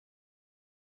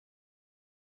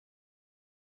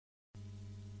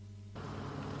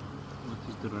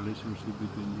the relationship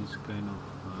between these kind of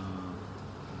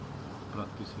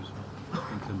practices of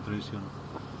concentration,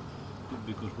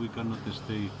 because we cannot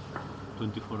stay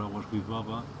 24 hours with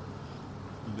Baba.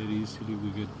 Very easily we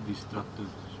get distracted.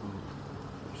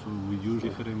 So we use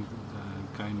different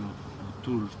kind of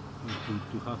tools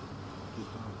to have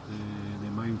the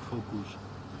mind focus.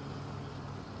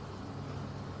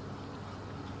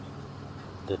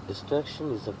 The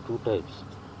distraction is of two types.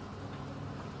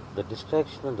 The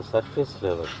distraction on the surface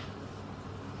level.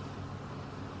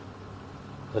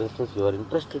 For instance, you are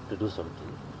interested to do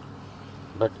something,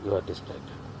 but you are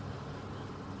distracted.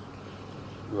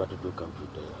 You want to do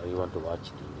computer, or you want to watch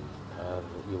TV, or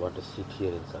you want to sit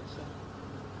here in Satsang.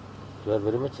 You are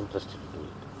very much interested to do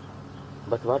it.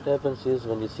 But what happens is,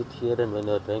 when you sit here and when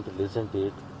you are trying to listen to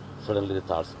it, suddenly the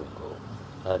thoughts will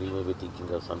go, or you may be thinking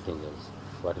of something else.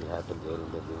 What will happen there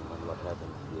in the room, and what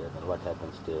happens here, and what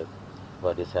happens there,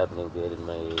 what is happening there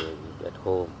at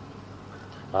home,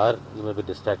 or you may be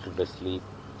distracted by sleep.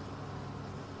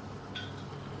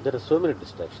 There are so many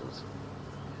distractions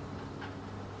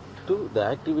to the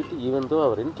activity. Even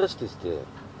though our interest is there,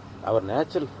 our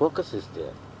natural focus is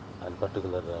there on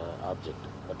particular object,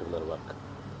 particular work.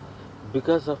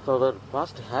 Because of our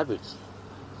past habits,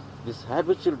 these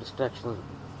habitual distractions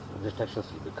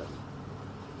will become.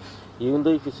 Even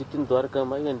though if you sit in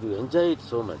Dwarkamai and you enjoy it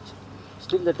so much,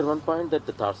 still at one point that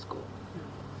the thoughts go.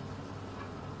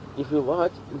 If you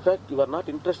watch, in fact, you are not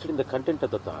interested in the content of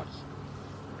the thoughts.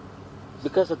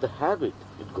 Because of the habit,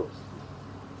 it goes.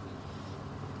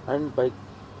 And by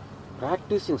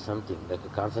practicing something like a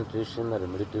concentration or a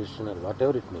meditation or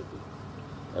whatever it may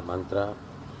be, a mantra,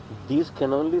 these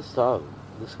can only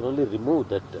remove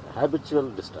that habitual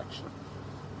distraction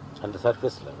on the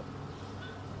surface level.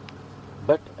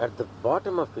 But at the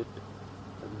bottom of it,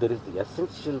 there is the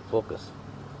essential focus,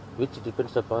 which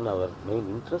depends upon our main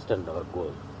interest and our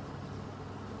goal.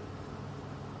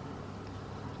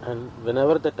 And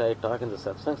whenever that I talk in the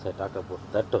satsangs, I talk about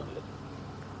that only.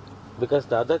 Because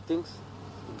the other things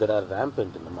that are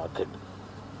rampant in the market,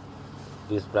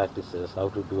 these practices, how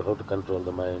to control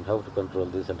the mind, how to control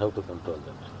this and how to control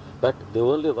that. But they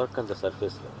only work on the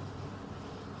surface level.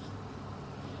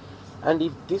 And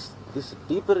if this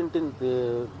deeper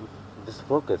this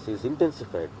focus is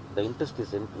intensified, the interest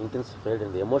is intensified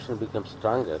and the emotion becomes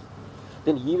stronger,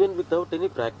 then even without any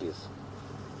practice,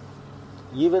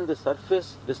 even the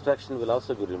surface distraction will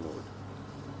also be removed.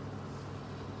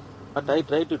 What I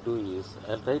try to do is,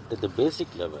 I try at the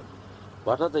basic level,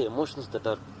 what are the emotions that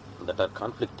are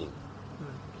conflicting,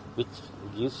 which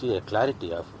gives you a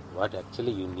clarity of what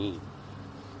actually you need.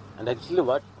 And actually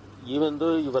what, even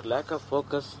though your lack of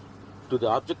focus to the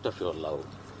object of your love.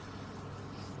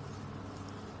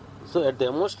 So at the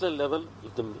emotional level,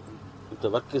 if the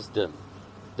work is done,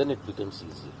 then it becomes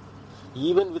easier.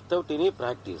 Even without any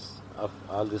practice of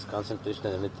all this concentration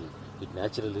and anything, it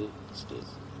naturally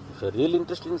stays. If you are really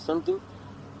interested in something,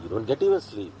 you don't get even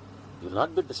sleep. You will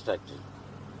not be distracted.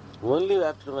 Only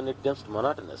after when it becomes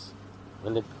monotonous,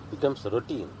 when it becomes a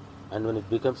routine, and when it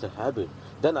becomes a habit,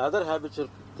 then other habitual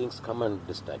things come and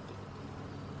distract you.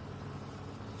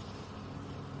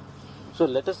 So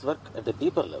let us work at the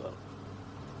deeper level.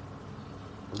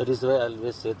 That is why I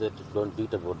always say that don't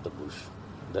beat about the bush.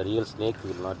 The real snake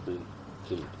will not be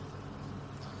killed.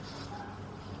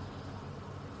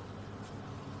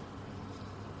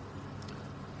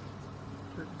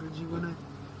 Guruji,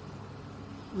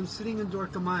 when sitting in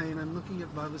Dwarkamai and I'm looking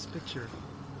at Baba's picture,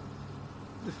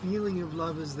 the feeling of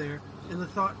love is there, and the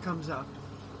thought comes up,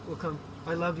 will come,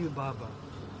 I love you, Baba.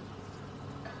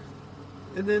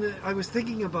 And then I was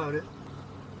thinking about it,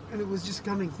 and it was just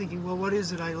coming, thinking, well, what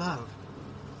is it I love?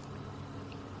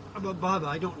 About Baba,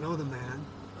 I don't know the man,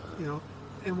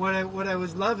 and what I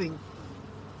was loving,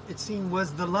 it seemed,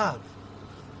 was the love.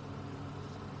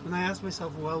 And I asked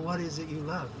myself, well, what is it you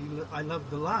love? I love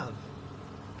the love.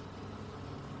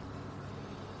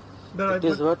 But it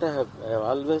is what I have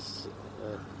always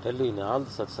tell you in all the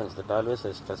satsangs, that always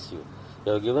I stress you.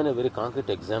 You have given a very concrete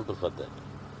example for that.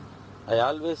 I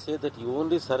always say that you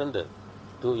only surrender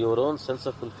to your own sense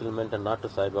of fulfillment and not to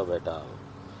Sai Baba at all.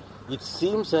 It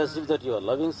seems as if that you are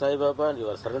loving Sai Baba and you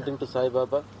are surrendering to Sai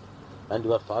Baba and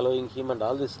you are following him and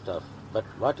all this stuff. But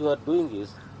what you are doing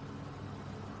is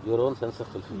your own sense of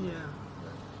fulfillment. Yeah.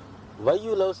 Why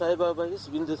you love Sai Baba is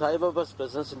in the Sai Baba's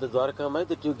presence in the Dwarkamai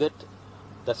that you get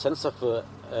the sense of a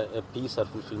peace or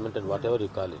fulfillment and whatever you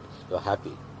call it. You are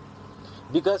happy.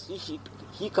 Because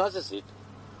he causes it,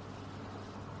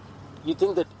 you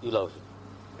think that you love him.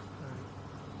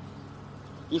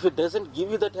 If it doesn't give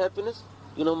you that happiness,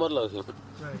 you no more love him.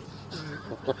 Right.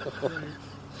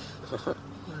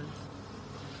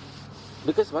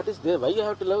 Because what is there? Why you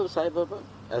have to love Sai Baba?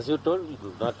 As you told, you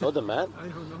do not know the man. I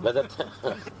don't know. Whether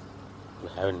you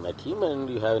haven't met him and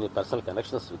you have any personal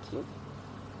connections with him.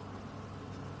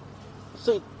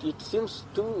 So it seems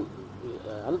too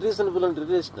unreasonable and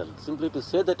irrational simply to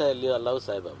say that I love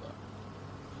Sai Baba.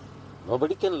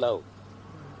 Nobody can love.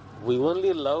 We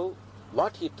only love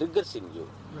what he triggers in you.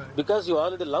 Right. Because you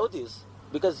already love this,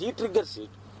 because he triggers it,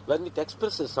 when it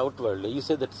expresses outwardly, you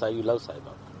say that you love Sai Baba.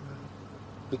 Right.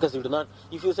 Because you do not,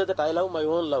 if you say that I love my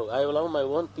own love, I love my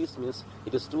own peace, means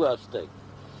it is too abstract.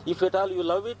 If at all you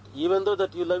love it, even though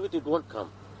that you love it, it won't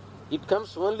come. It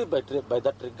comes only by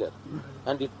that trigger,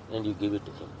 and you give it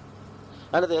to him.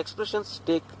 And the expressions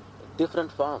take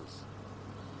different forms.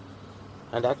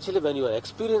 And actually when you are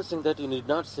experiencing that, you need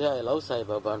not say I love Sai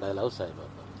Baba and I love Sai Baba.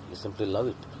 You simply love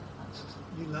it.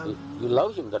 You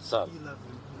love him, that's all. You love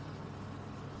him.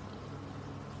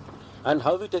 And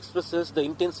how it expresses the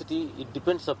intensity, it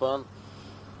depends upon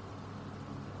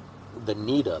the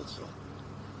need also.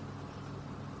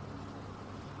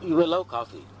 You will love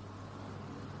coffee.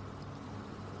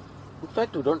 In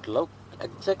fact, you don't love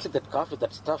exactly that coffee,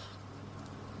 that stuff.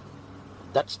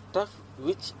 That stuff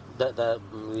which the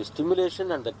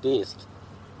stimulation and the taste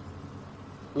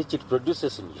which it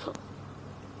produces in you.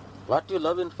 What you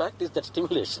love, in fact, is that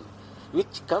stimulation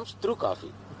which comes through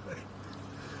coffee.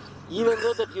 Even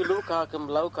though that you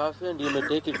love coffee and you may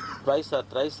take it twice or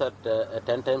thrice or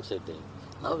 10 times a day,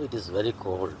 now it is very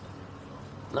cold.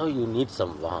 Now you need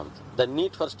some warmth. The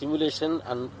need for stimulation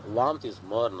and warmth is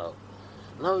more now.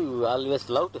 Now you always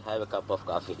love to have a cup of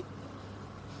coffee.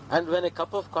 And when a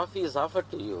cup of coffee is offered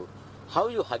to you, how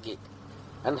you hug it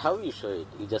and how you show it?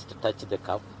 You just touch the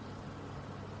cup.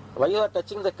 Why you are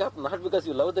touching the cup? Not because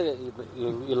you love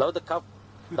you love the cup,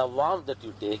 the warmth that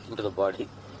you take into the body.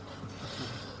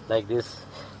 Like this,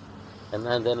 and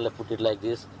then put it like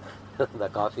this, the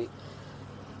coffee,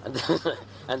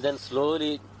 and then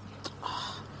slowly,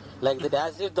 like that,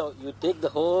 as if you take the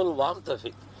whole warmth of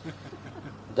it.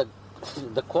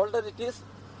 The colder it is,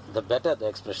 the better the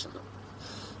expression.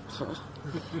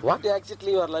 What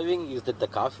actually you are loving, is that the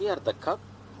coffee or the cup?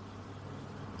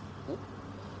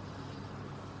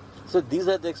 So these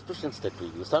are the expressions that we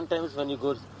use. Sometimes when you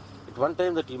go, at one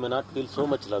time that you may not feel so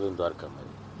much love in Dwarka.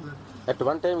 At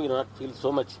one time you may not feel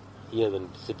so much here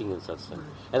when sitting in Satsang.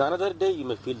 And another day you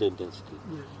may feel the intensity.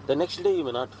 The next day you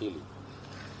may not feel it.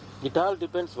 It all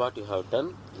depends what you have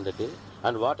done in the day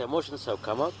and what emotions have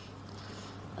come up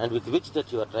and with which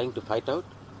that you are trying to fight out,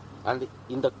 and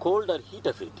in the cold or heat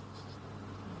of it.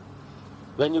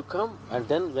 When you come, and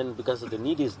then when because of the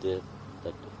need is there,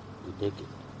 that you take it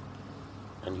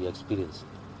and you experience it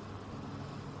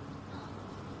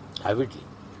avidly.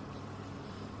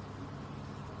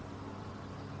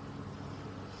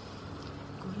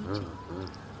 Guruji,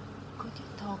 could you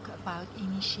talk about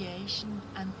initiation,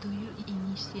 and do you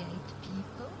initiate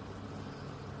people?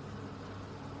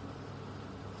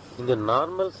 In the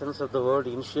normal sense of the word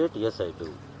initiate, yes I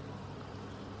do.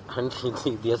 And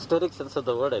in the esoteric sense of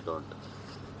the word, I don't.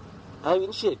 I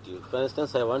initiate you. For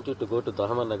instance, I want you to go to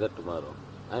Dhamanagar tomorrow.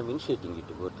 I am initiating you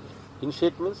to go to there.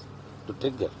 Initiate means to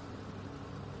trigger,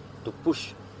 to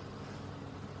push,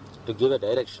 to give a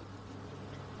direction,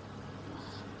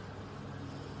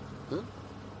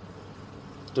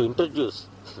 to introduce.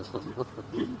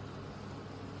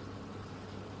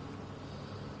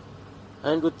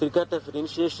 And with regard of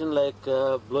initiation, like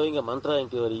blowing a mantra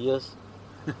into your ears,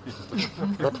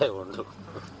 that I won't do.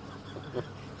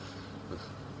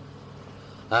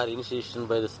 Or initiation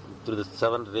through the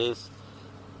 7 rays,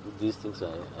 these things I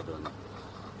don't know.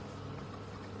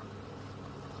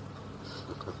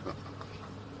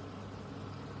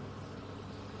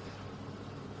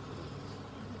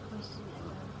 Question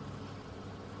about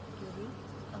the root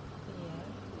of fear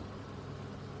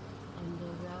and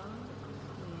the role of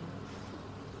fear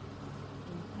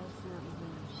in personal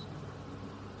evolution.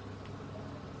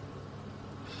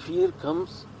 Fear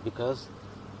comes because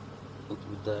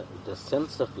with the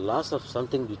sense of loss of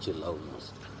something which you love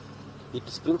most. It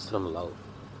springs from love.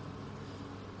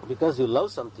 Because you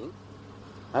love something,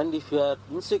 and if you are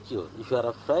insecure, if you are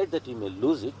afraid that you may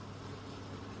lose it,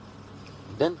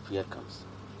 then fear comes.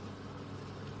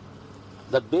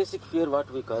 The basic fear,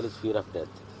 what we call, is fear of death.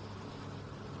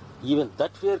 Even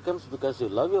that fear comes because you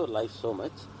love your life so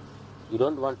much, you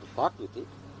don't want to part with it,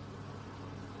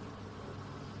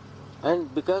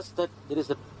 and because that there is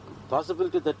a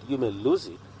possibility that you may lose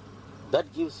it,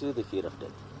 that gives you the fear of death.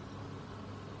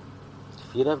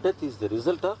 Fear of death is the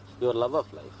result of your love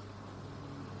of life.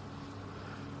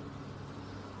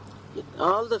 In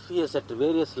all the fears at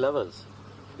various levels,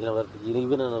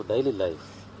 even in our daily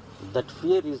life, that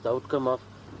fear is the outcome of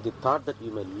the thought that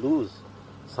you may lose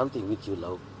something which you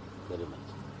love very much.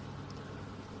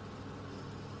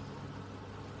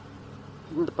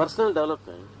 In the personal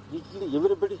development, usually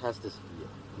everybody has this fear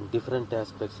in different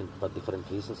aspects and for different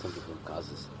reasons and different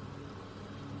causes.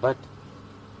 But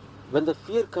when the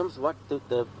fear comes,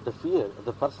 the fear at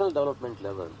the personal development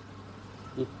level,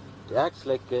 it acts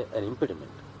like an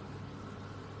impediment,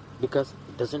 because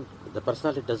the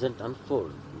personality doesn't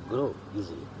unfold, grow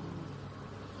easily.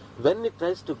 When it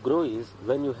tries to grow is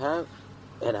when you have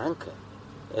an anchor,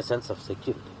 a sense of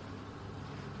security.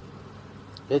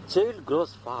 A child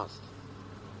grows fast,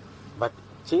 but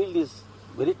child is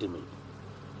very timid.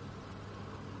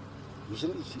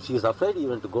 Usually she is afraid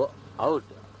even to go out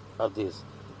of this,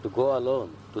 to go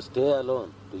alone, to stay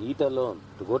alone, to eat alone,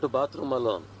 to go to bathroom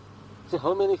alone. See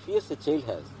how many fears a child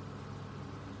has.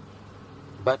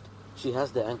 But she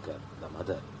has the anchor, the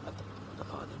mother, the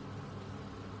father.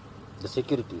 The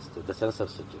security is there, the sense of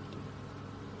security.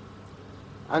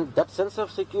 And that sense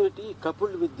of security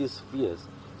coupled with these fears,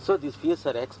 so these fears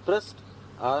are expressed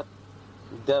or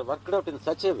they are worked out in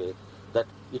such a way that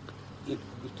it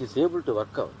is able to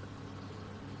work out,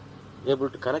 able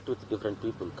to connect with different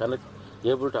people,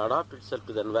 able to adapt itself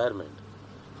to the environment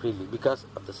freely because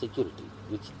of the security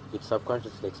which it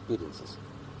subconsciously experiences.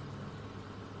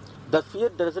 The fear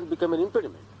doesn't become an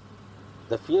impediment.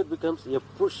 The fear becomes a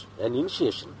push, an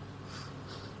initiation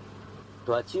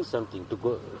to achieve something, to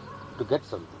get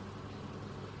something.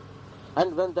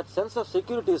 And when that sense of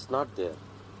security is not there,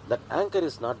 that anchor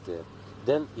is not there,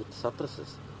 then it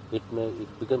suppresses. It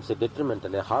becomes a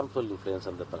detrimental, a harmful influence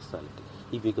on the personality.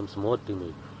 He becomes more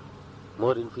timid,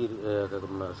 more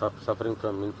suffering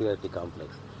from inferiority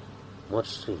complex, more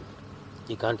shrink.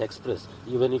 He can't express.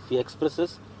 Even if he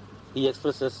expresses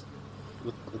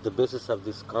with the basis of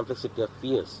this complexity of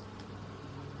fears.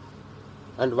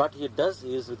 And what he does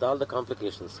is, with all the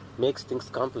complications, makes things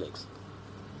complex.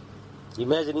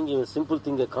 Imagining even a simple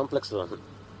thing a complex one.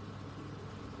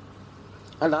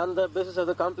 And on the basis of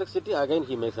the complexity, again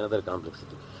he makes another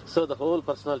complexity. So the whole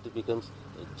personality becomes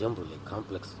a jumble, a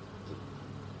complex thing.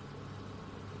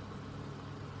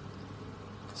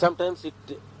 Sometimes it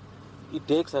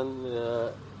takes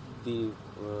the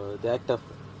act of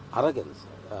arrogance,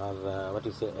 or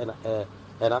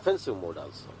an offensive mode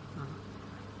also.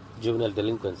 Juvenile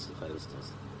delinquency, for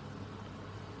instance.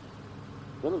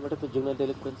 You know what is the juvenile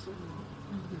delinquency?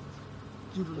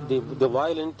 The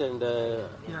violent and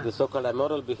the so-called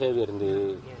immoral behavior in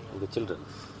the children,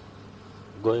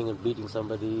 going and beating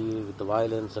somebody with the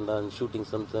violence and shooting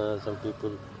some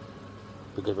people,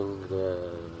 becoming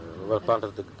part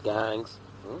of the gangs,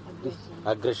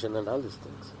 aggression and all these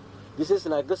things. This is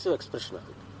an aggressive expression of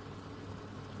it.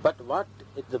 But what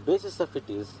the basis of it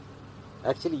is,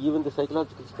 actually even the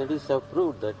psychological studies have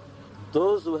proved that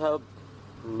those who have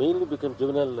mainly become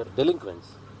juvenile delinquents,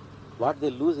 what they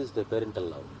lose is their parental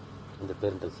love and the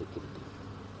parental security.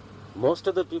 Most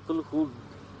of the people who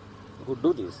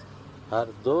do this are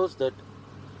those that,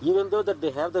 even though that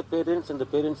they have the parents and the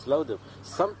parents love them,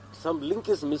 some link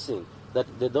is missing, that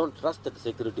they don't trust that the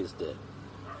security is there.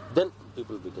 Then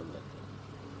people become like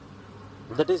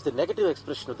that. That is the negative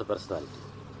expression of the personality.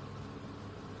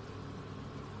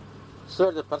 So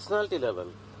at the personality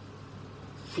level,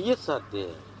 fears are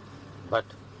there, but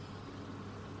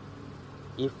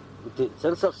if the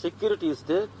sense of security is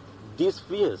there, these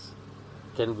fears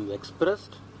can be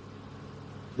expressed,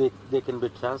 they can be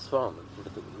transformed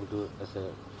into as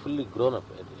a fully grown up,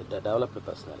 a developed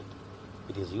personality.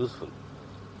 It is useful.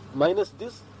 Minus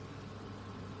this,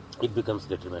 it becomes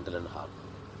detrimental and harmful.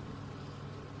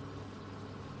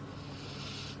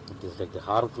 It is like the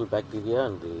harmful bacteria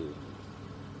and the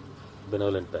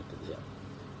benevolent bacteria.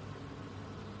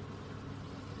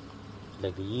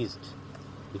 Like the yeast,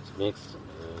 which makes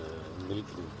milk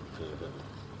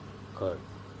curd.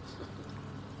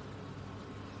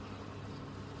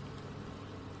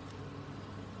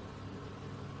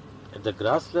 At the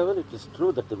grass level, it is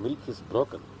true that the milk is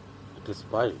broken, it is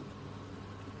spoiled.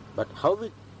 But how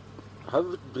it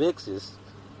breaks is,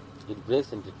 it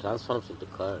breaks and it transforms into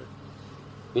curd,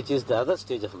 which is the other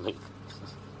stage of milk.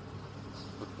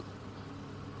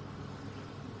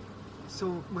 So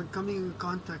when coming in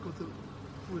contact with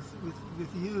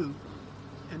you,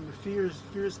 and the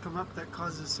fears come up that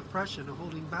causes suppression or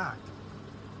holding back,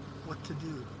 what to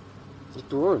do?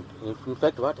 It won't. In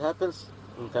fact, what happens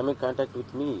in coming in contact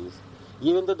with me is,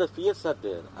 even though the fears are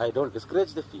there, I don't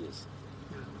discourage the fears.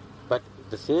 Yeah. But at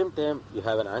the same time, you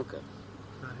have an anchor.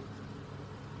 Right.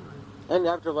 And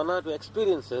after one or two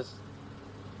experiences,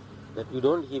 that you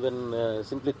don't even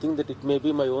simply think that it may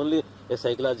be my only a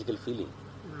psychological feeling.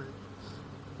 Right.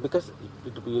 because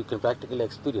you can practically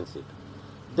experience it.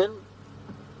 Then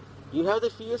you have the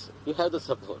fears, you have the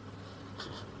support.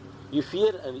 You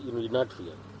fear and you do not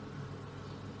fear.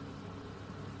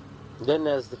 Then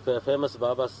as the famous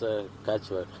Baba's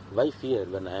catchword, why fear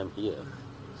when I am here?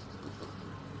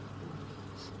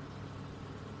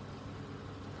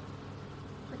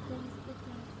 But there is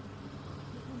different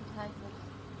type of,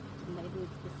 maybe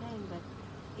it's the same, but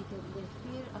the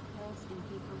fear occurs in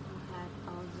people who have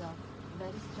also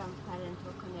very strong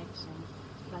parental connections,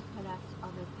 but perhaps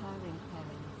overpowering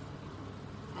parents.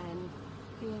 And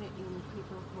fear in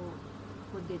people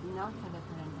who did not have a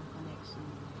parental connection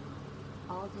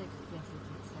also expresses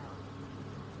itself.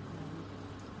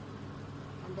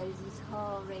 And there is this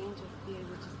whole range of fear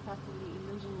which is totally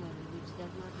illusionary, which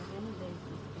does not have any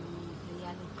basis in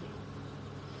reality.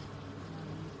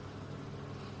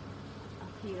 A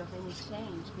fear of any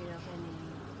change, fear of any,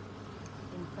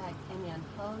 in fact, any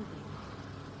unfolding.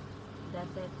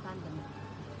 That's fundamental.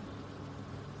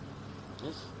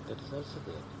 Yes, that is also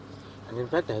there. And in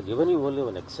fact, I have given you only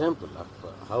one example of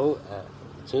how a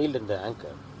child and the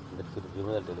anchor, that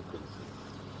female delinquency.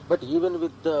 But even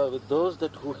with those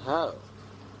that who have,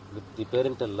 with the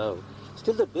parental love,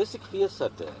 still the basic fears are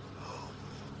there.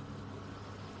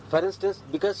 For instance,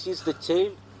 because she is the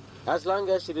child, as long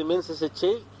as she remains as a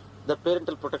child, the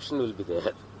parental protection will be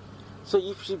there. So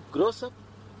if she grows up,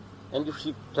 and if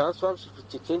she transforms, if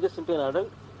she changes into an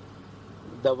adult,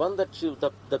 the one that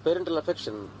the parental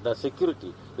affection, the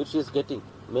security which she is getting,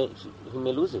 he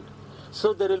may lose it.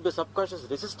 So there will be subconscious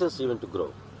resistance even to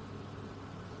grow.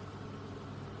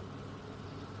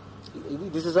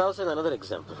 This is also another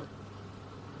example.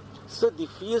 So the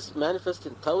fears manifest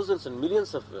in thousands and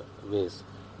millions of ways,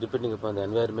 depending upon the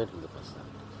environment and the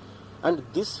personality. And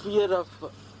this fear of,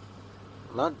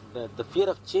 not the fear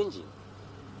of changing,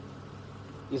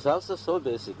 is also so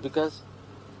basic because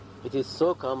it is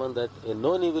so common that a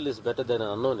known evil is better than an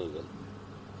unknown evil.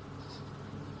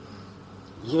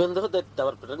 Even though that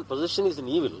our present position is in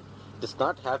evil, it is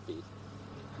not happy,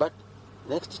 but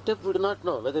next step we do not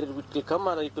know whether it will come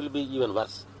or it will be even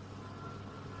worse.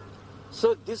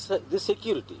 So this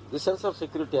security, this sense of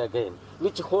security again,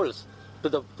 which holds to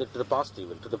the past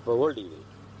evil, to the old evil.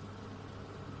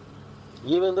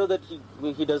 Even though that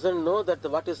he doesn't know that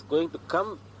what is going to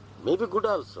come may be good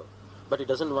also, but he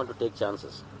doesn't want to take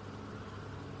chances.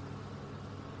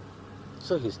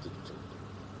 So he sticks to it.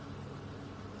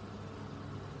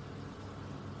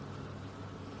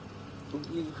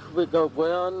 If we go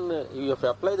on, if you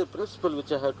apply the principle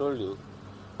which I have told you,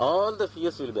 all the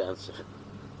fears will be answered.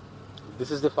 This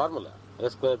is the formula, A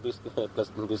square B square plus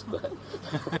B square.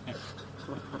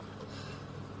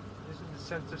 Isn't the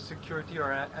sense of security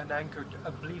or an anchor to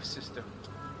a belief system?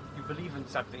 You believe in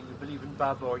something, you believe in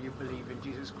Baba or you believe in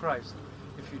Jesus Christ.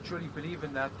 If you truly believe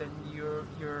in that, then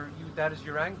that is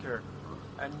your anchor,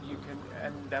 and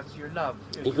that's your love.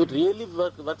 If it really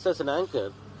works as an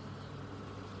anchor,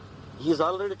 he is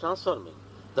already transforming.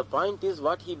 The point is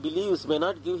what he believes may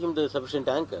not give him the sufficient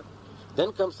anchor.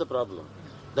 Then comes the problem.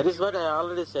 That is what I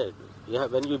already said.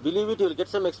 When you believe it, you will get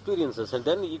some experiences, and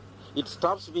then it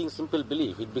stops being simple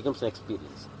belief. It becomes an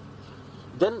experience.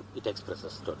 Then it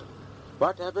expresses totally.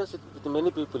 What happens with many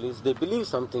people is they believe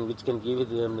something which can give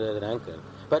them an anchor,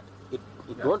 but it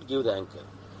won't give the anchor.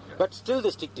 Yeah. But still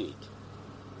they stick to it.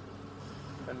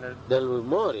 And There will be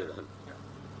more even.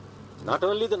 Yeah. Not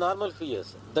only the normal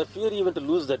fears, the fear even to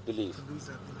lose that belief. To lose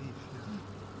that belief,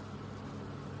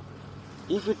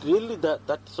 If it really,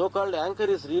 that so-called anchor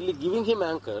is really giving him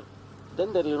anchor,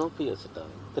 then there is no fears at all.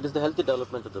 That is the healthy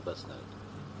development of the personality.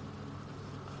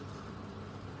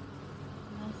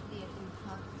 Last year in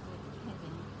talks with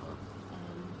Kevin,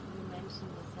 you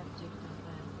mentioned the subject of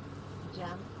a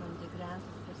jump from the ground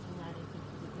of personality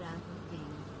to the ground of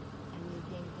being, and you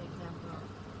gave the example of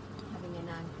having an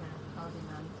anchor holding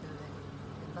on to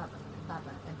a baba,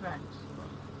 a branch.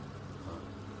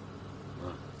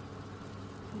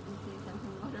 Could you say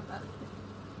something more about it?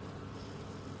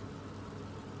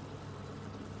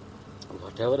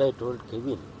 Whatever I told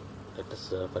Kevin, let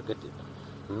us forget it.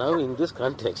 Now in this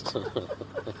context,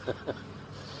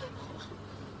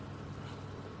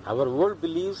 our old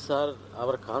beliefs are,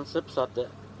 our concepts are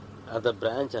the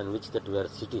branch on which that we are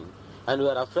sitting, and we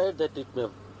are afraid that it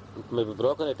may be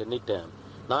broken at any time,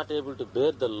 not able to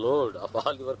bear the load of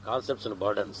all your concepts and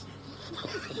burdens.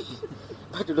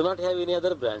 But you do not have any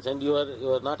other branch, and you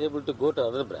are not able to go to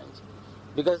other branch,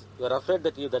 because you are afraid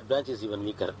that that branch is even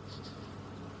weaker.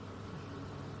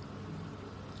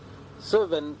 So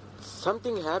when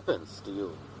something happens to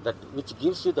you that which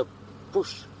gives you the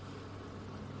push,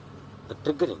 the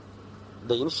triggering,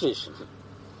 the initiation,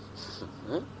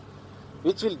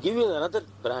 which will give you another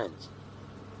branch,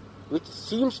 which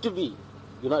seems to be,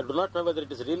 do not know whether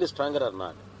it is really stronger or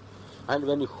not. And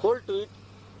when you hold to it,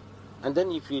 and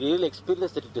then if you really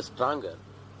experience that it is stronger,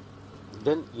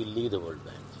 then you leave the old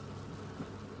branch.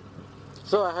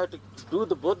 So I have to do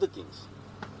both the things.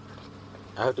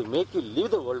 I have to make you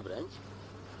leave the old branch,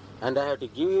 and I have to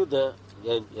give you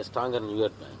a stronger newer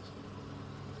branch.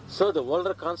 So the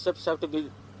older concepts have to be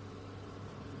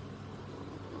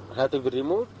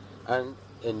removed, and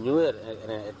a newer,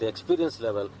 at the experience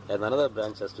level, and another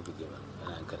branch has to be given,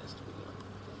 an anchor has to be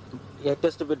given. It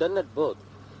has to be done at both.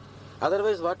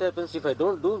 Otherwise, what happens if I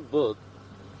don't do both?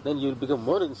 Then you will become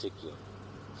more insecure.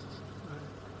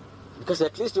 Because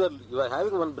at least you are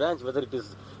having one branch, whether it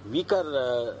is weak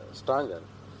or stronger,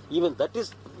 even that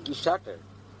is shattered.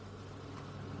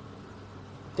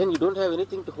 Then you don't have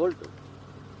anything to hold to.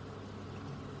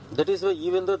 That is why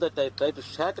even though that I try to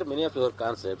shatter many of your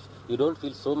concepts, you don't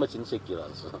feel so much insecure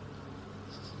also.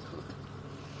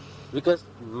 Because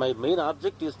my main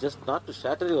object is just not to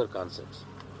shatter your concepts.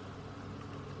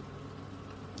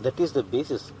 That is the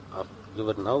basis of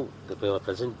your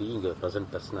present being, your present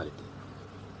personality,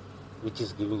 which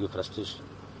is giving you frustration,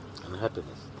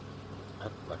 unhappiness,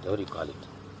 or whatever you call it.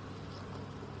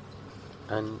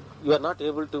 And you are not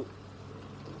able to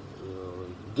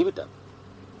give it up.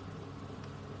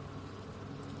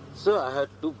 So I have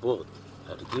to do both. I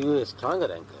have to give you a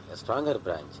stronger anchor, a stronger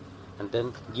branch, and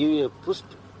then give you a push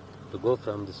to go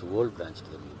from this old branch to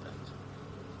the new branch.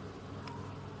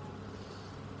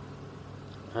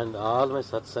 And all my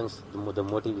satsangs, the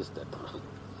motive is that.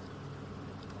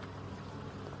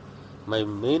 My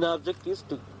main object is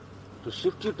to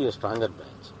shift you to a stronger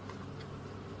branch.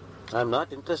 I am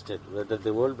not interested whether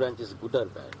the old branch is good or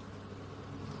bad.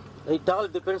 It all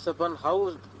depends upon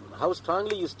how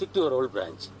strongly you stick to your old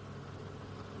branch.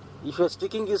 If your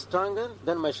sticking is stronger,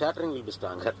 then my shattering will be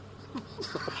stronger.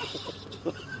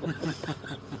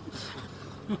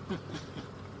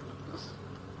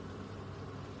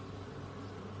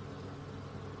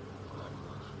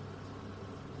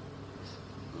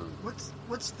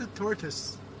 What's the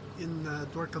tortoise in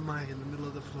Dwarkamai in the middle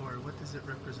of the floor? What does it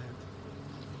represent?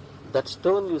 That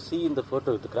stone you see in the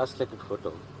photo, the cross-legged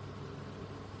photo,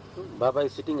 Baba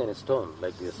is sitting on a stone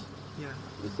like this. Yeah.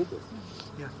 You see this?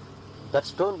 Yeah. That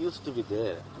stone used to be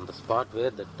there on the spot where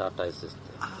the tortoise is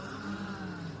there.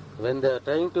 When they are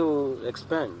trying to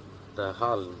expand the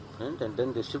hall, and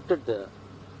then they shifted the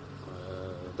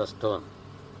stone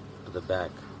to the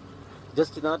back,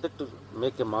 just in order to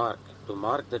make a mark, to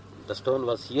mark that the stone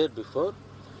was here before,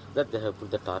 that they have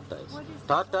put the tortoise.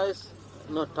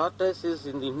 Tortoise is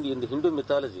in the Hindu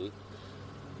mythology.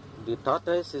 The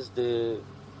tortoise is the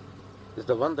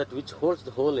one which holds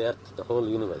the whole earth, the whole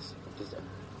universe. It is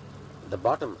the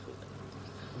bottom of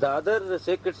it. The other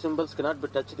sacred symbols cannot be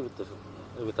touched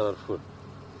with our food.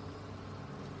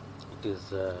 It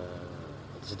is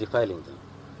defiling them.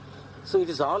 So it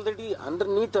is already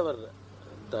underneath the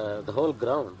whole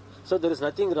ground. So there is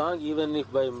nothing wrong even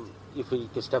if we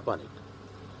step on it.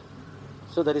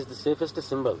 So that is the safest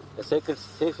symbol, the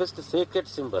safest sacred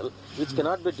symbol, which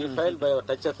cannot be defiled by our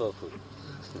touch of our food.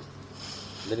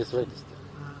 That is why it is there.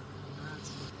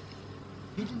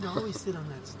 He didn't always sit on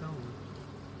that stone.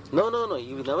 No.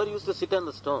 He never used to sit on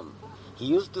the stone. He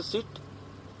used to sit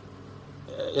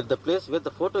at the place where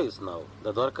the photo is now,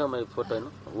 the Dwarkamai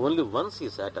photo. Only once he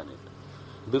sat on it.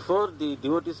 Before, the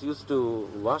devotees used to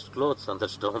wash clothes on the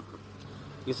stone.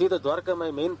 You see the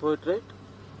Dwarkamai main portrait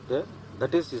there?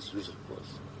 That is his usual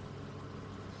pose.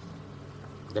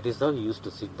 That is how he used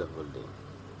to sit the whole day.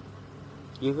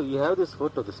 You have this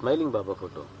photo, the smiling Baba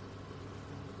photo.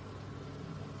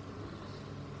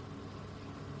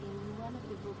 In one of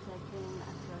the books I came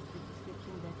across the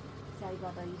description that Sai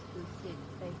Baba used to sit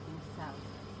facing south.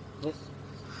 Yes.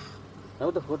 Now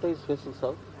the photo is facing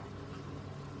south.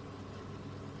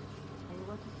 And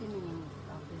what is the meaning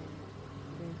of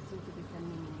there seems to be some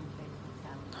meaning in facing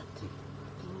south? Nothing.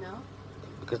 No?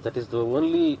 Because that is the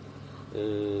only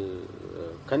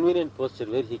convenient posture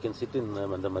where he can sit in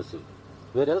the masjid.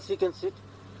 Where else he can sit?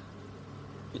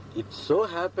 It so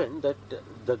happened that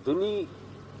the Dhuni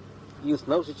is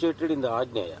now situated in the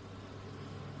Ajnaya.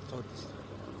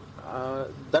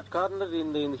 That corner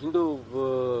in the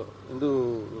Hindu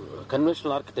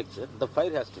conventional architecture, the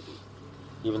fire has to be,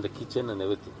 even the kitchen and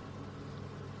everything.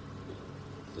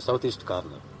 The southeast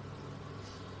corner.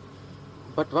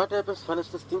 But what happens, for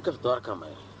instance, think of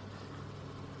Dwarkamai.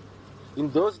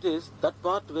 In those days, that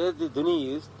part where the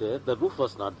Dhuni is there, the roof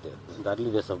was not there in the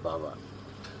early days of Baba.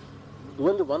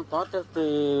 Only one part of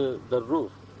the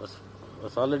roof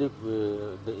was already,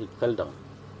 it fell down.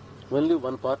 Only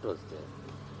one part was there.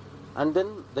 And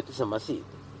then that is a masjid.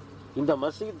 In the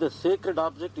masjid, the sacred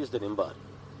object is the mimbar,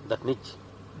 that niche.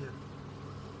 Yeah.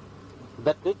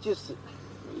 That niche is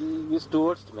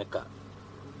towards Mecca.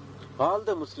 All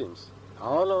the Muslims,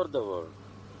 all over the world,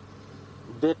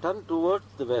 they turn towards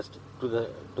the west, to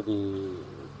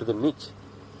the niche.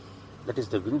 That is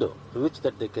the window through which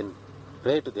that they can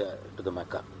pray to the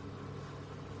Mecca.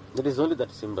 That is only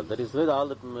that symbol. That is where all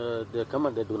that they come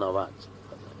and they do nawaz.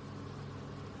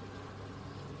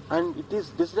 And it is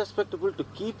disrespectful to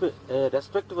keep a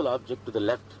respectable object to the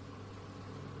left.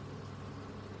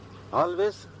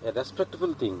 Always a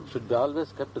respectable thing should be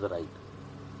always kept to the right.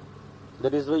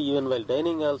 That is why even while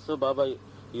dining also, Baba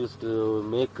used to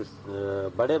make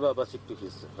Bade Baba sit to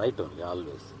his right only,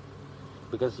 always.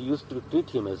 Because he used to treat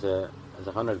him as a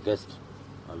honored guest,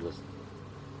 always.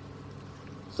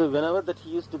 So whenever that he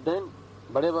used to dine,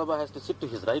 Bade Baba has to sit to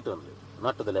his right only,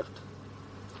 not to the left.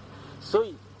 So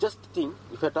just think,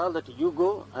 if at all that you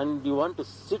go and you want to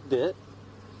sit there,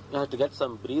 you have to get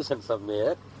some breeze and some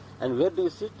air. And where do you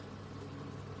sit?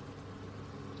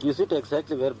 You sit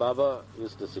exactly where Baba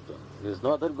used to sit on. There is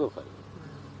no other go for you.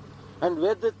 And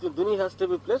where the Duni has to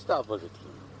be placed, the opposite.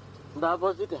 The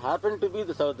opposite happened to be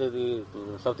the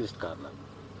southeast corner.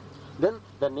 Then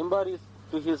the Nimbar is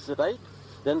to his right,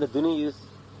 then the Duni is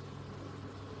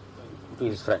to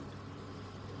his front.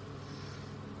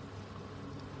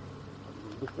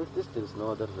 Because this, there is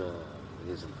no other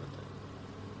reason for that.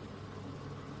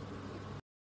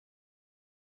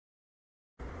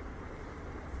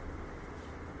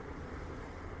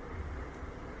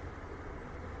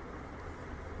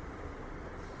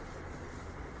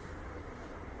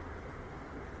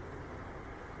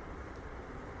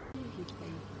 His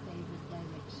favorite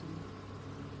direction.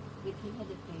 If he had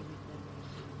a favorite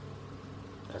direction.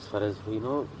 As far as we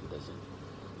know, he doesn't.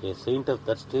 A saint of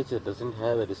that stature doesn't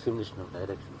have a discrimination of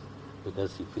directions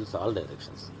because he feels all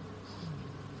directions.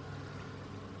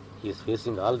 He is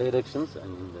facing all directions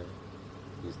and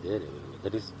he is there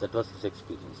everywhere. That was his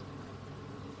experience.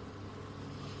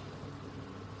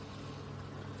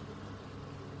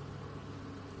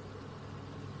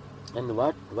 And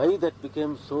why that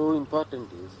became so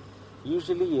important is,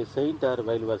 usually a saint or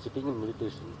while you are sitting in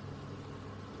meditation,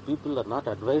 people are not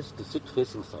advised to sit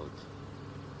facing south.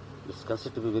 It's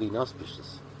considered to be very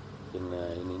inauspicious in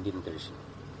Indian tradition.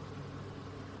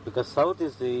 Because south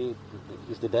is the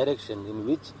direction in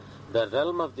which the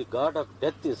realm of the god of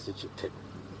death is situated.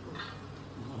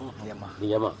 Yama. The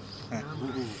Yama.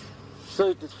 So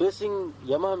it is facing,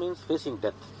 Yama means facing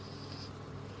death.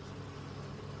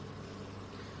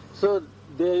 So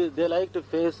they like to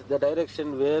face the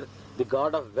direction where the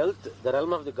god of wealth, the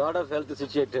realm of the god of wealth is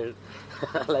situated,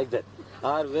 like that.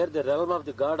 Or where the realm of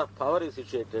the god of power is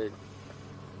situated.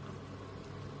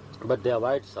 But they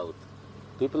avoid south.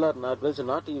 People are not advised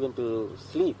not even to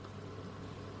sleep.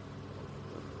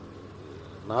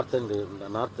 North and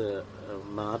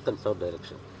south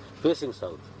direction, facing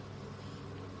south.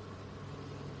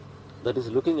 That is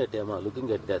looking at Yama,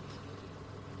 looking at death.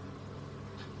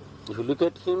 If you look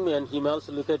at him and he may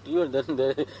also look at you, and then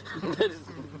there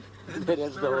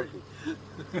is the whole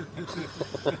thing.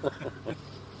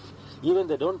 Even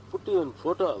they don't put you in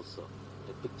photo also,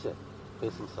 a picture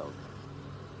facing south.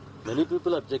 Many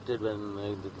people objected when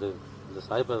the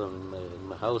Saipatham in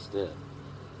my house there,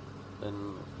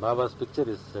 when Baba's picture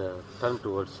is turned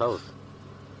towards south,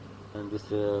 and these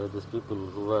people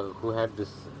who had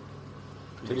this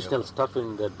traditional stuff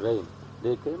in their brain,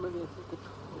 they came and they said, "Oh,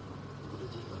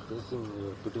 Guruji,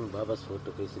 you are putting Baba's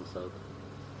photo facing south."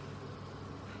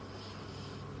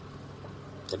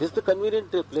 That is the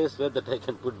convenient place where that I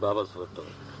can put Baba's photo.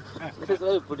 That is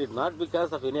why I put it, not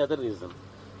because of any other reason.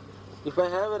 If I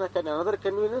have another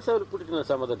convenience, I will put it in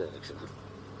some other direction.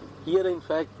 Here, in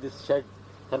fact, this shed,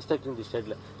 constructing this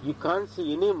shed, you can't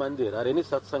see any mandir or any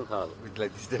satsang hall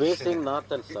Like this facing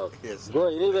north and south. Yes. Go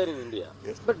anywhere in India.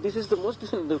 Yes. But this is the most,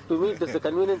 to me, it is a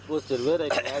convenient posture where I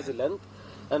can have the length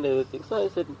and everything. So I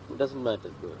said, it doesn't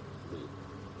matter. Go.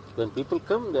 When people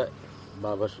come,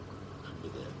 Baba should be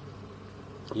there.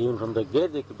 Even from the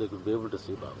gate, they could be able to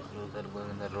see Baba. They're going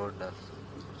in the road also.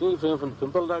 See, from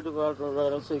Pimple Road to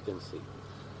Road also you can see.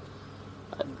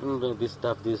 I don't know this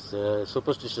stuff, this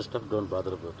superstitious stuff, don't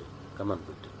bother about it. Come on,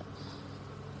 put it.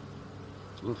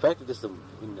 In fact, it is in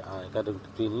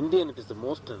Indian, it is the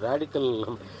most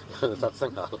radical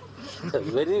satsang hall.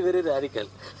 Very, very radical.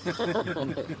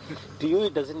 To you,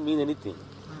 it doesn't mean anything.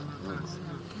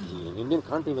 An Indian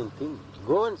can't even think.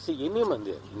 Go and see any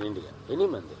mandir in India, any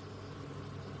mandir.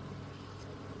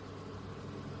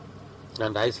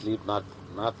 And I sleep north,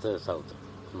 south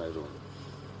in my room.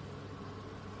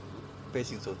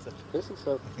 Facing south, sir. Facing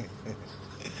south.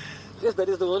 Yes, that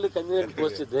is the only convenient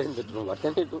posture there in that room. What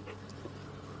can I do?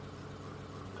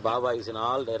 Baba is in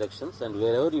all directions, and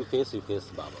wherever you face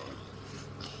Baba.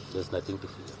 There's nothing to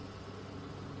fear.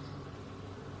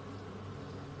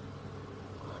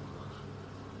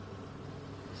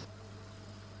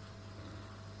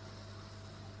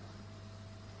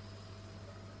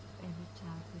 Every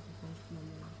child has a first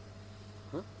memory.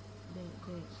 Huh?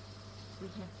 We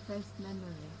have first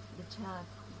memory. The child,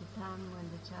 the time when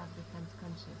the child becomes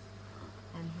conscious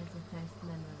and has a first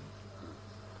memory.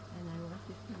 And I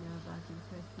wanted to know about your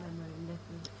first memory, and that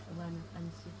is one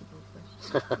unsuitable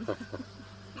question.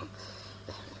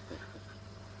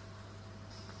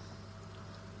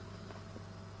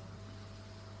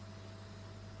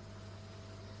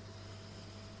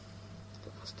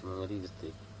 The first memory is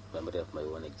the memory of my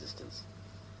own existence.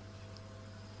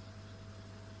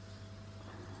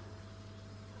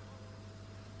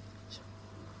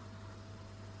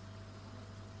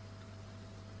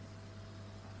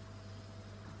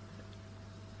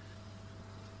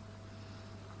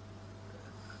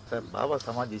 Sir బాబా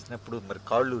సమాధి చేసినప్పుడు మరి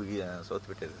కాళ్ళు సోత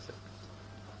పెట్టారు sir,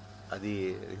 అది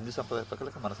హిందూ సంప్రదాయ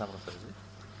ప్రకారం మన సంప్రదాయం సార్ ఇది?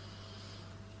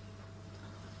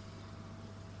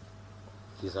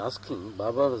 He is asking,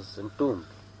 Baba was entombed,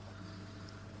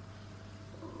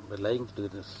 lying to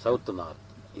the south and north.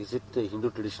 Is it the Hindu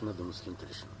tradition or the Muslim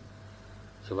tradition?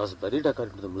 He was buried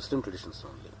according to the Muslim traditions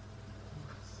only.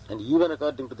 And even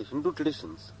according to the Hindu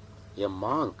traditions, a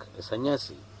monk, a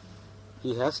sannyasi,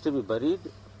 he has to be buried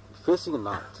facing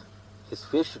north. His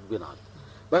face should be north.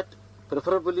 But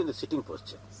preferably in the sitting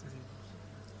posture.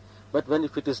 But when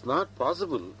if it is not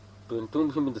possible to entomb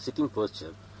him in the sitting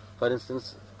posture, for instance,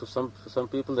 to some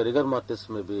people the rigor mortis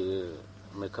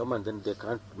may come and then they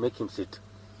can't make him sit.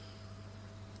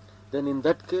 Then in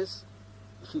that case,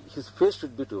 his face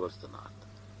should be towards the north.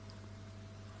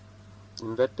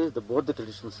 In that case, both the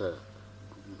traditions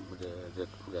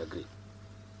they agree.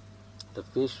 The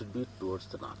face should be towards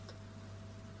the north.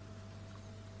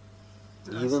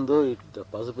 Even though the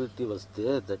possibility was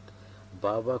there that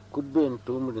Baba could be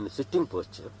entombed in a sitting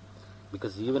posture,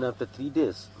 because even after 3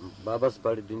 days, Baba's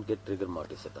body didn't get rigor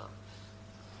mortis at all.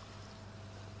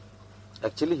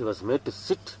 Actually, he was made to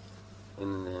sit in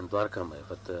Dwarkamaya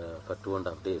for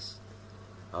 2.5 days.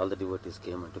 All the devotees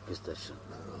came and took his darshan.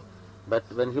 But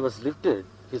when he was lifted,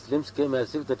 his limbs came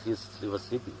as if that he was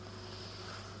sleeping.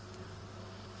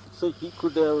 So he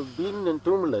could have been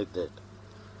entombed like that.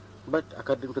 But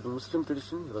according to the Muslim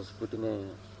tradition, he was put in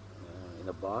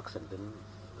a box and then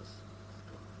was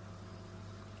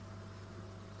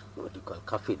what you call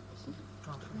coffin.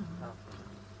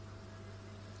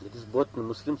 It is both in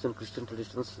Muslims and Christian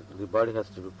traditions. The body has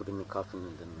to be put in a coffin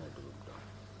and then down.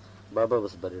 Baba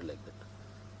was buried like that.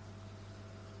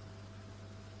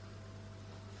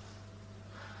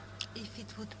 If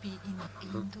it would be in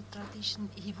Hindu tradition,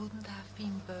 he wouldn't have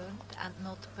been burned and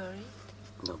not buried?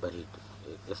 No, buried.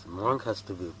 Yes, monk has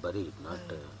to be buried, not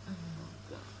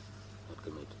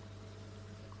cremated.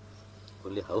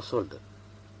 Only householder,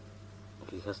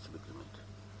 he has to be cremated.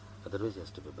 Otherwise, he has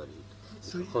to be buried.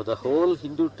 So the whole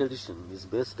Hindu tradition is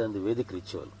based on the Vedic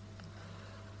ritual.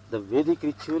 The Vedic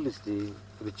ritual is the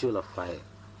ritual of fire.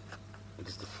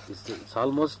 It's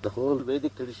almost the whole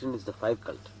Vedic tradition is the fire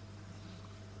cult.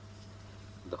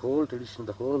 The whole tradition,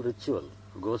 the whole ritual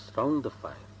goes round the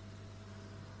fire.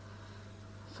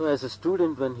 So as a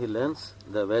student, when he learns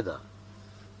the Veda,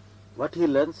 what he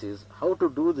learns is how to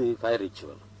do the fire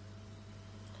ritual.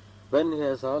 When he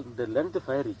has learned the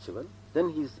fire ritual, then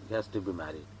he has to be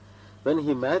married. When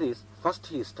he marries, first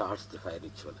he starts the fire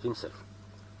ritual himself.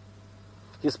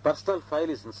 His personal fire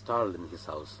is installed in his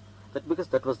house. Because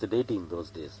that was the deity in those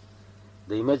days.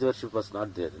 The image worship was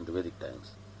not there in the Vedic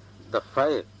times. The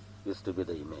fire used to be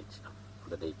the image,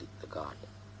 the deity, the god.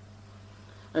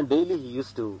 And daily he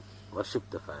used to worship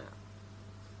the fire.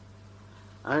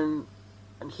 And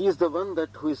he is the one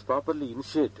who is properly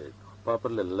initiated,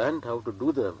 properly learned how to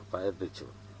do the fire ritual,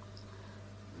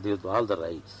 with all the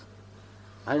rites.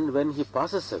 And when he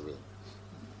passes away,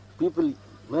 people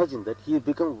imagine that he has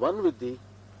become one with the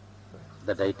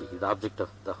deity, the object of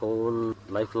the whole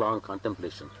lifelong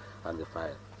contemplation on the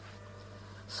fire.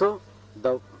 So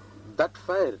that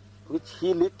fire which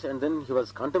he lit and then he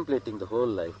was contemplating the whole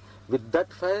life, with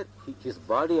that fire his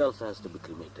body also has to be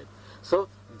cremated. So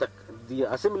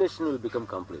the assimilation will become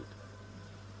complete.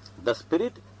 The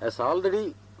spirit has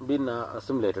already been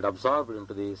assimilated, absorbed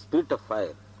into the spirit of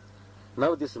fire.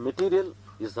 Now this material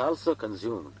is also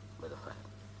consumed by the fire.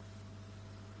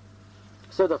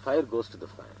 So the fire goes to the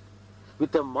fire.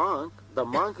 With a monk, the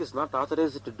monk is not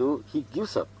authorized to do, he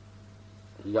gives up,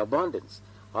 he abandons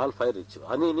all fire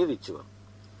ritual, any ritual.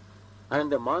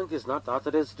 And a monk is not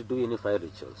authorized to do any fire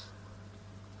rituals.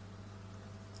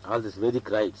 All these Vedic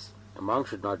rites, a monk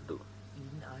should not do.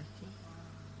 Even Arti?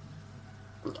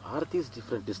 Arati is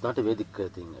different. It's not a Vedic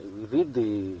thing. You read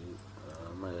the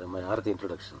my Arati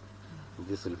introduction.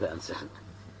 This will be answered.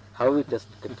 How it has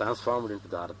transformed into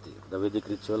the Arati. The Vedic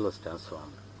ritual was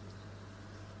transformed.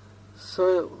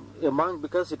 So a monk,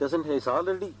 because he's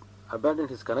already abandoned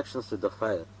his connections with the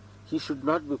fire, he should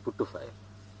not be put to fire.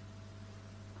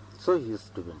 So he is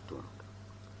to be entombed.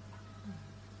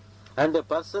 And a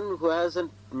person who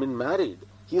hasn't been married,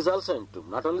 he is also entombed,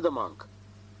 not only the monk.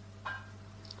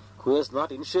 Who has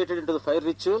not initiated into the fire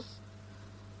rituals,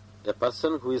 a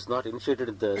person who is not initiated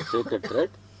in the sacred thread,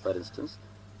 for instance,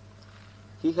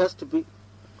 he has to be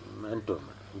entombed,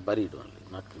 buried only,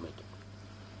 not cremated.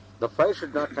 The fire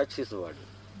should not touch his body,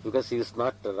 because he is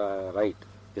not right,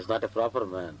 he is not a proper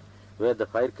man, where the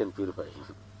fire can purify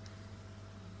him.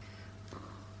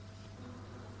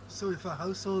 So if a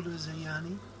householder is a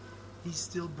yani, he's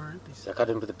still burnt.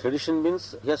 According to the tradition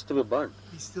means he has to be burnt.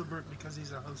 He's still burnt because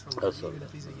he's a householder, Householder. even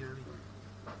if he's a yani.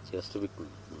 He has to be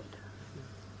cremated.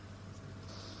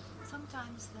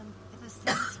 Sometimes the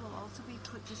saints will also be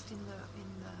put just in the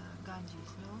Ganges,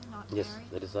 no? Not Yes, buried?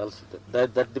 that is also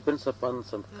that depends upon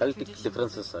some The cultic traditions.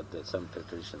 differences are there, some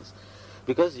traditions.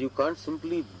 Because you can't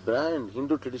simply brand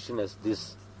Hindu tradition as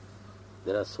this.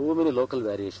 There are so many local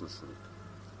variations in it.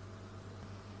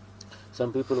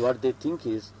 Some people, what they think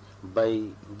is, by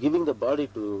giving the body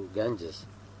to Ganges,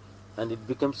 and it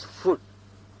becomes food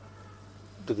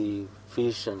to the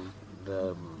fish and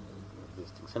these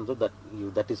things, and so that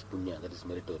is punya, that is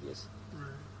meritorious. Right.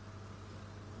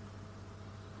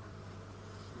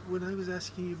 When I was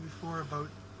asking you before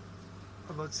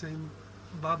about saying,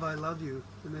 Baba, I love you,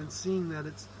 and then seeing that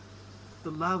it's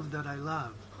the love that I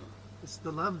love, it's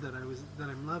the love that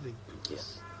I'm loving,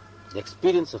 Yes, the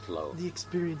experience of love, the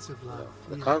experience of love.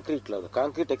 the Yeah. concrete love, the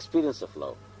concrete experience of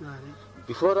love. Right.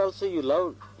 Before also you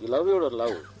loved your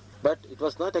love, but it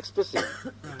was not expressive.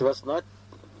 It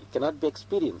cannot be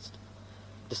experienced.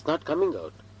 It is not coming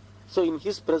out. So in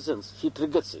his presence, he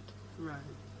triggers it.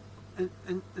 Right.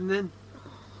 And then,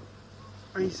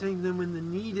 are you saying then when the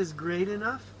need is great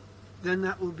enough, then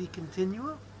that will be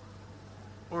continual?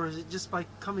 Or is it just by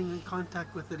coming in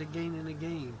contact with it again and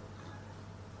again?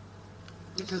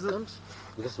 Because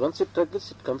Because once it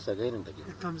triggers, it comes again and again.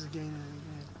 it comes again and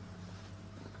again.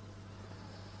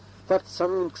 But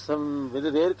some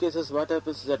very rare cases, what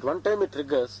happens is at one time it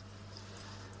triggers,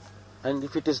 and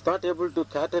if it is not able to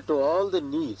cater to all the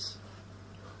needs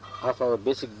of our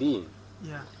basic being,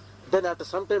 Yeah. then after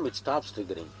some time it stops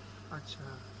triggering. Acha.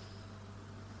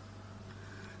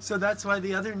 So that's why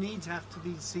the other needs have to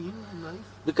be seen in life?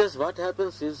 Because what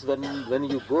happens is when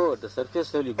you go at the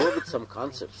surface level, you go with some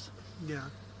concepts. Yeah.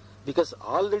 Because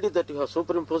already that you have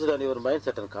superimposed on your mind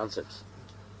certain concepts.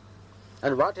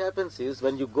 And what happens is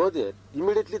when you go there,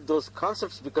 immediately those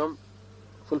concepts become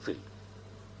fulfilled.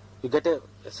 You get a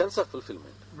sense of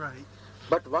fulfillment. Right.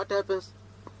 But what happens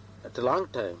at a long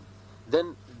time,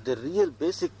 then the real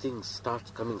basic things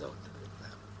starts coming out.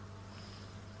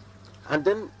 And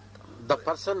then the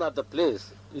person or the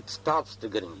place, it stops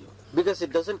triggering you. Because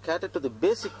it doesn't cater to the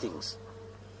basic things.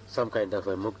 Some kind of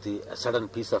a mukti, a sudden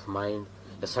peace of mind,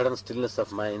 a sudden stillness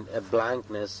of mind, a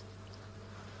blankness.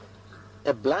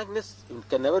 A blankness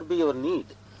can never be your need.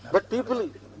 But people,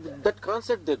 that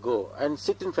concept they go and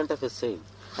sit in front of a saint.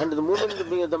 And the moment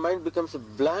the mind becomes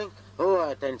blank, oh,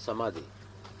 I attained samadhi.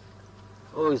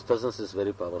 Oh, his presence is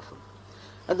very powerful.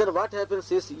 And then what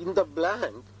happens is, in the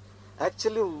blank,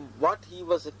 actually what he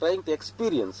was trying to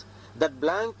experience, that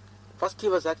blank, first he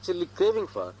was actually craving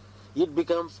for, it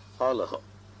becomes hollow.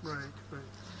 Right. Right.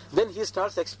 Then he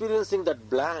starts experiencing that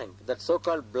blank, that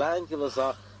so-called blank he was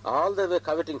all the way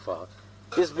coveting for,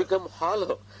 is become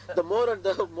hollow. The more and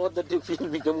the more that you feel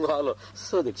become hollow,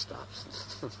 so it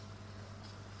stops.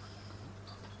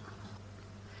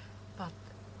 But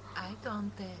I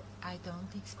don't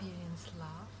experience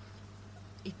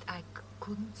love. I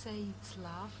couldn't say it's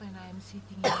love when I'm sitting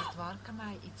in the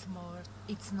Dwarkamai.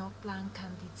 It's not blank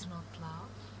and it's not love.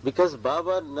 Because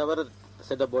Baba never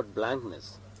said about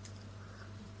blankness.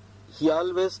 He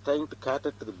always trying to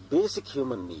cater to the basic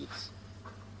human needs.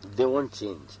 They won't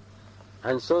change.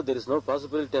 And so there is no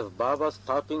possibility of Baba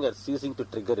stopping or ceasing to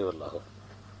trigger your love.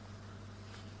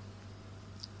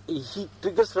 He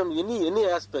triggers from any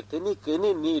aspect,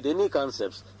 any need, any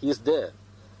concepts. He is there,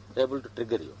 able to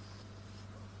trigger you.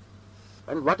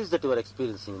 And what is that you are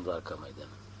experiencing in Dwarkamai then?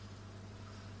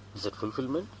 Is it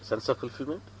fulfillment, sense of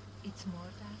fulfillment? It's more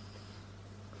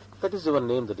that. That is your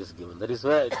name that is given. That is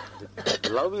why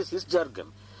love is his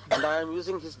jargon, and I am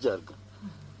using his jargon.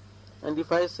 And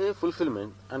if I say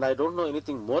fulfillment, and I don't know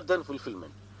anything more than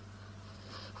fulfillment,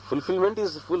 fulfillment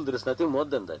is full, there is nothing more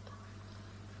than that.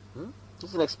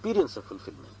 It's an experience of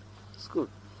fulfillment. It's good.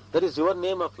 That is your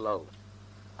name of love,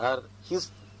 or his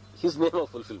name of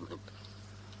fulfillment.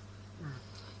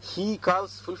 He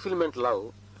calls fulfillment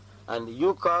love, and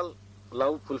you call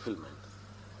love fulfillment.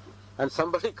 And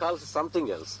somebody calls something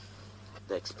else.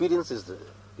 The experience is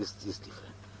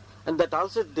different. And that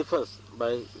also differs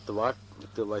by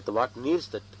what needs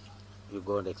that you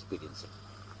go and experience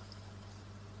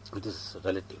it. It is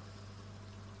relative.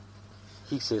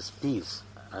 He says peace.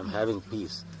 I am having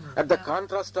peace. At the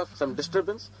contrast of some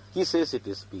disturbance, he says it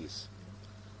is peace.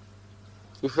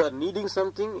 If you are needing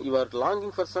something, you are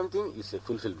longing for something, you say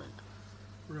fulfillment.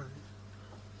 Right.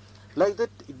 Like that,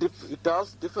 it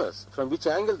also differs from which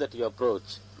angle that you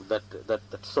approach that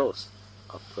source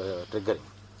of triggering.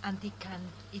 And it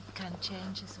can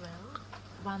change as well.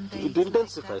 One day It it's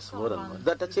intensifies like more or and more. one-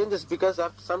 That changes because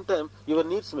after some time your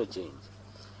needs may change.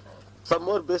 Some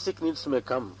more basic needs may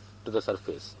come to the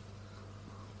surface.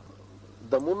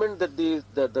 The moment that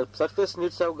the surface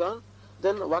needs have gone,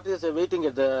 then what is waiting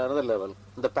at the another level,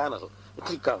 the panel, it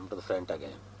will come to the front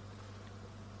again.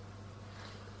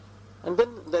 And then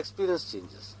the experience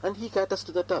changes. And he caters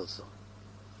to that also.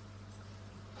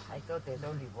 I thought there's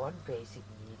only one basic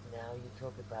need. Now you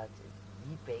talk about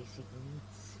the basic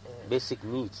needs. Basic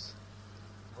needs.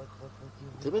 What do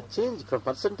you They mean? may change from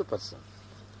person to person.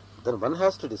 Then one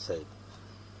has to decide,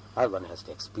 or one has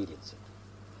to experience it.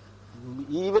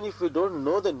 Even if we don't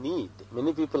know the need,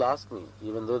 many people ask me,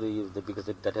 even though because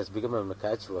that has become a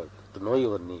catchword, to know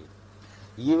your need.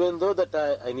 Even though that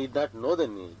I need not know the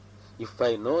need, if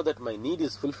I know that my need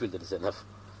is fulfilled, that is enough.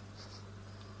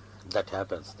 That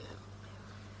happens there.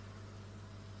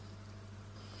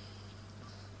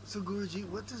 So Guruji,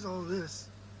 what does all this,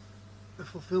 the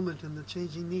fulfillment and the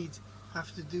changing needs,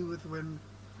 have to do with when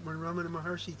Ramana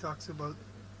Maharshi talks about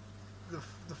the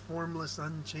formless,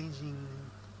 unchanging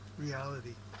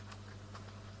reality?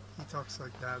 He talks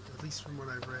like that, at least from what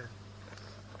I've read.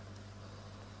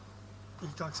 He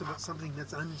talks about something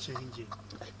that's unchanging.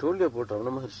 I told you about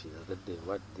Ramana Maharshi that day,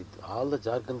 all the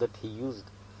jargon that he used,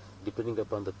 depending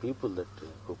upon the people that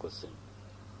who question.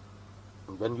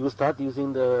 When you start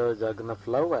using the jargon of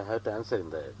love, I have to answer in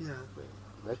that Yeah. way.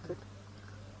 That's it.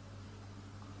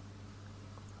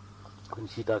 When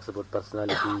she talks about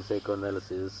personality,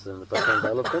 psychoanalysis, and personal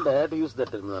development, I have to use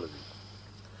that terminology.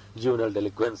 Juvenile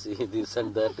delinquency, this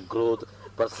and that, growth,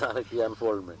 personality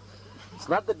unfoldment. It's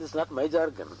not that it's not my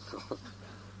jargon.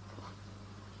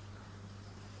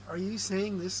 Are you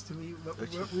saying this to me? What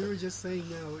we were just saying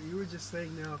now, what you were just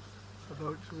saying now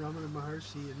about Ramana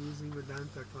Maharshi and using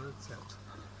Vedanta concepts.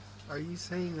 Are you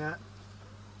saying that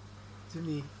to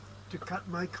me to cut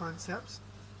my concepts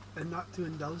and not to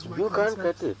indulge my You concepts?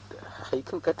 can't cut it. I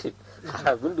can cut it. I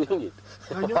have been doing it.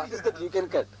 I know What you is that have. you can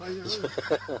cut? I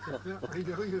know. I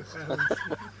know you have.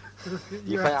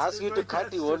 If I ask you to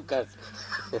cut, you won't cut.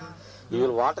 You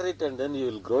will water it and then you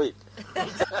will grow it.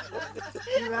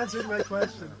 You answered my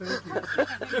question. Thank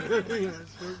you. Yes,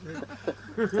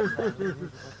 okay.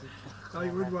 I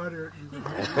would water it.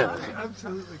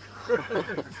 Absolutely correct.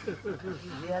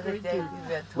 The other day we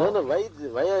were No,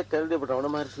 talking. why I told you about Ramana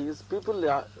Maharshi is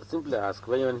people simply ask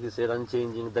why when he said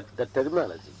unchanging, that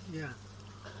terminology. Yeah.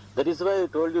 That is why I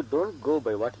told you don't go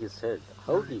by what he said.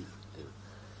 How he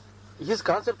did. His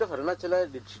concept of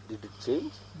Arunachala, did it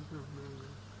change?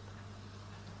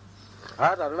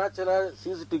 Or Arunachala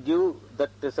ceased to give that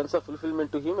sense of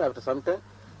fulfillment to him after some time?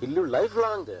 He lived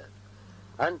lifelong there.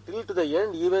 And till to the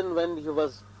end, even when he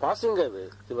was passing away,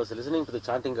 he was listening to the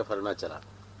chanting of Arunachala.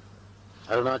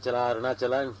 Arunachala,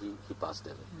 Arunachala, and he passed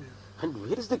away. Yeah. And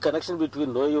where is the connection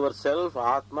between know yourself,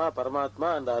 Atma,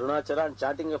 Paramatma, and Arunachala and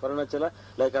chanting of Arunachala,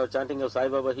 like our chanting of Sai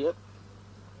Baba here?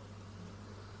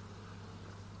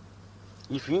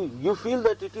 If you feel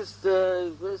that it is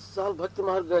it's all Bhakti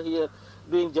Marga here,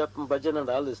 doing jap, bhajan and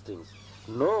all these things.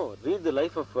 No, read the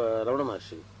life of Ramana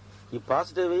Maharshi. He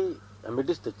passed away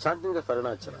amidst the chanting of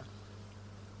Arunachala.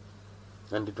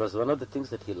 And it was one of the things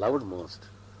that he loved most.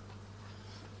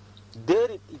 There,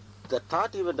 the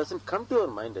thought even doesn't come to your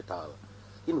mind at all.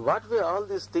 In what way all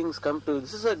these things come to?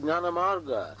 This is a Jnana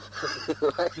Marga.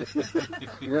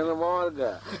 Jnana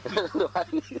Marga.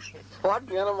 What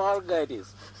Jnana Marga it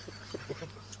is?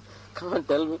 Come on,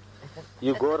 tell me.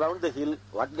 You go around the hill,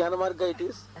 what Jnana Marga it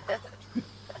is?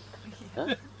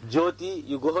 Huh? Jyoti,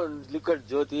 you go and look at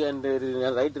Jyoti and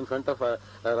right in front of Ramana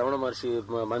Maharshi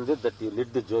Mandir that you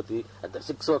lit the Jyoti at the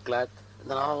 6 o'clock, and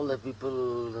then all the people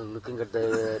looking at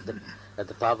the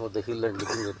top of the hill and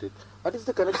looking at it. What is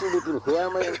the connection between who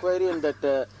am I inquiry and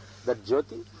that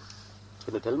Jyoti?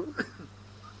 Can you tell me?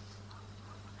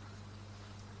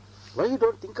 Why you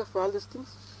don't think of all these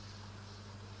things?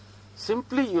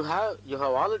 Simply you are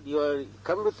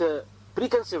come with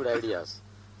preconceived ideas.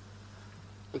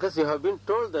 Because you have been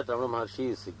told that Ramana Maharshi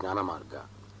is Jnana Marga.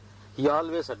 He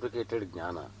always advocated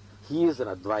Jnana. He is an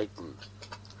Advaitin.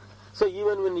 So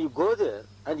even when you go there,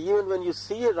 and even when you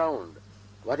see around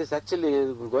what is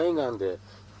actually going on there,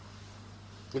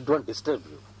 it won't disturb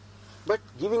you. But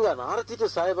giving an arati to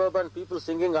Sai Baba and people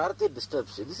singing arati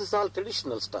disturbs you. This is all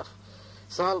traditional stuff.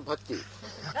 It's all bhakti.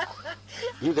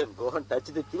 You can go and touch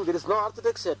the thing. There is no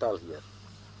orthodoxy at all here.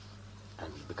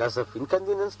 And because of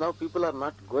inconvenience, now people are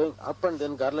not going up and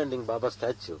then garlanding Baba's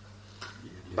statue.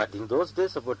 But in those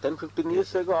days, about 10-15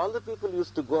 years ago, all the people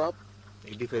used to go up,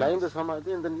 climb the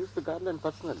Samadhi and then used to garland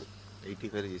personally.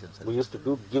 85 years, sir. We used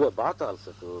to give a bath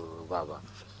also to Baba.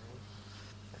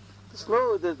 There's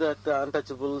no that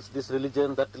untouchables, this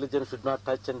religion, that religion should not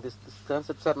touch, and these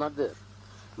concepts are not there.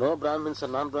 No Brahmins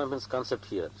and non-Brahmins concept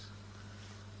here.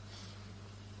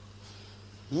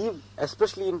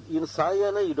 Especially in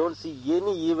Sayana, you don't see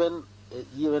any even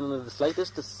the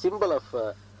slightest symbol of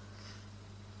a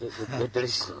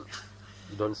tradition.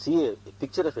 You don't see a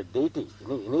picture of a deity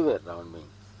anywhere around me.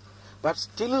 But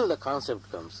still the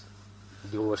concept comes,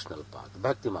 devotional path,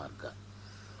 bhakti marga.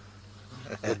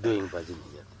 They're doing bhajan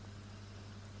here.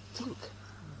 Think.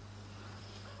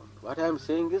 What I am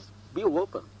saying is, be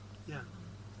open. Yeah.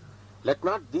 Let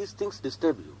not these things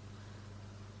disturb you.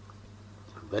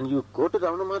 When you go to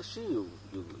Ramana Maharshi,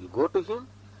 you go to him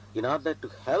in order to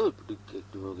help,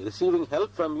 to receiving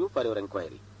help from you for your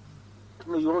inquiry.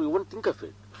 You won't think of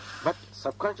it. But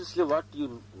subconsciously what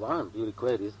you want, you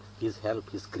require is his help,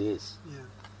 his grace. Yeah.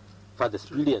 For the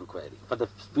speedy inquiry, for the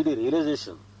speedy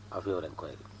realization of your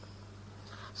inquiry.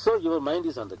 So your mind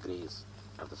is on the grace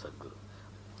of the Sadguru.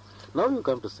 Now you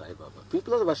come to Sai Baba.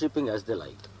 People are worshipping as they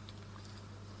like.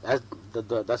 As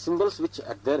the symbols which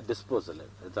at their disposal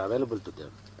is available to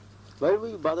them. Why do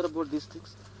we bother about these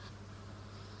things?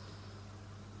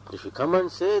 If you come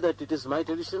and say that it is my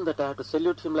tradition that I have to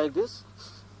salute him like this,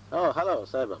 oh, hello,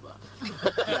 Sai Baba.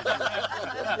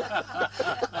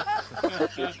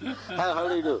 How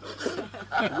do you do?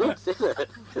 Good, say that.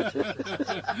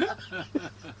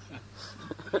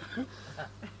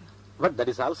 But that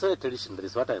is also a tradition, that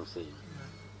is what I am saying.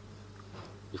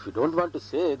 If you don't want to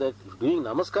say that doing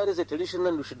namaskar is a tradition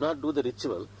and you should not do the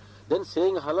ritual, then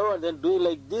saying hello and then doing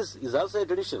like this is also a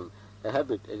tradition, a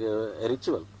habit, a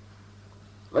ritual.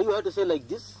 Why you have to say like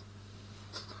this?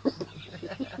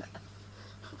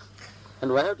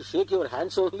 And why have to shake your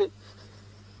hands only?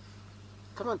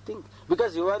 Come on, think.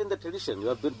 Because you are in the tradition, you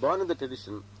have been born in the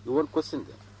tradition, you won't question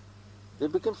them. They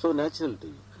become so natural to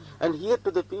you. And here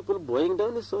to the people, bowing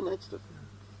down is so natural.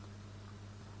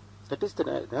 That is the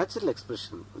natural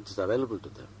expression which is available to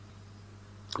them.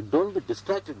 Don't be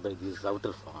distracted by these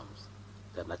outer forms.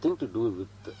 They have nothing to do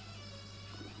with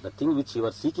the thing which you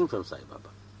are seeking from Sai Baba.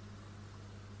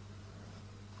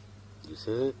 You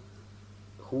say,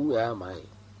 who am I?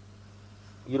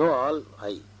 You know all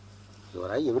I.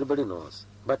 Your I, everybody knows.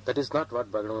 But that is not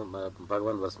what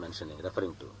Bhagavan was mentioning,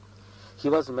 referring to. He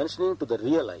was mentioning to the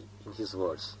real I in his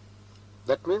words.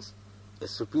 That means a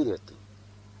superior thing,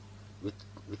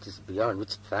 which is beyond,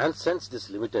 which transcends this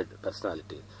limited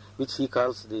personality, which he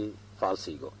calls the false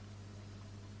ego.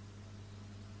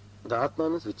 The Atma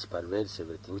means which pervades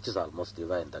everything, which is almost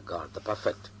divine, the God, the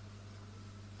perfect.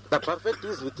 The perfect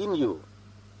is within you,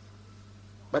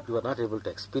 but you are not able to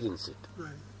experience it.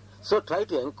 Right. So try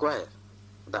to inquire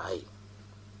the I.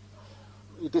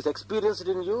 It is experienced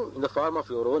in you in the form of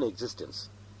your own existence.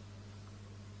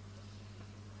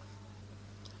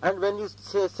 And when you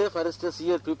say for instance,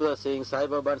 here people are saying Sai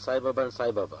Baba and Sai Baba and Sai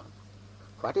Baba.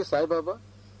 What is Sai Baba?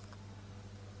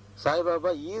 Sai Baba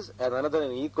is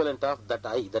an equivalent of that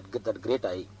I, that great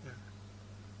I. Yeah.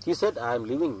 He said, I am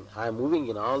moving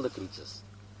in all the creatures.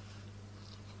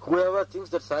 Whoever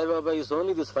thinks that Sai Baba is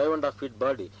only this 5.5 feet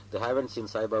body, they haven't seen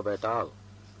Sai Baba at all.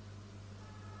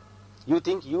 You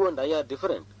think you and I are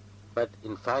different, but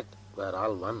in fact we are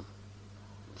all one.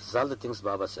 This is all the things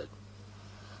Baba said.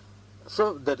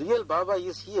 So the real Baba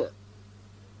is here.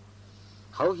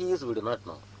 How he is, we do not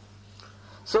know.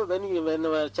 So when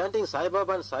you are chanting Sai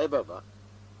Baba and Sai Baba,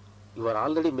 you are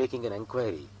already making an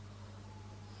inquiry.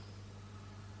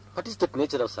 What is the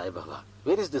nature of Sai Baba?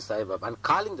 Where is the Sai Baba? And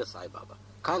calling the Sai Baba.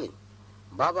 Calling.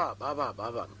 Baba, Baba,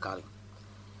 Baba, and calling.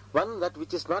 One that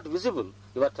which is not visible,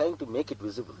 you are trying to make it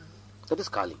visible. That is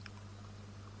calling.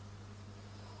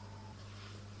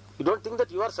 You don't think that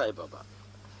you are Sai Baba.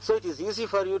 So it is easy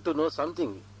for you to know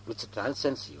something which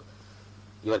transcends you,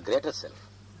 your greater self.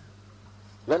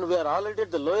 When we are already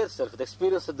at the lower self, the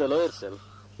experience of the lower self,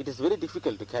 it is very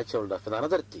difficult to catch hold of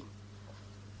another thing.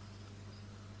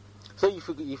 So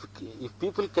if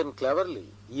people can cleverly,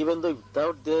 even though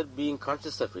without their being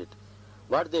conscious of it,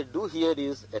 what they do here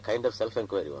is a kind of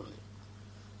self-inquiry only.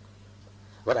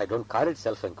 But I don't call it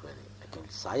self-inquiry, I call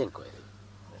it Sai-inquiry.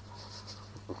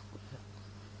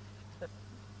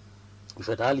 If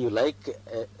at all you like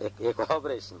a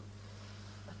cooperation,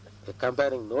 a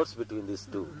comparing notes between these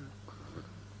two,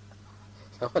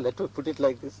 let me put it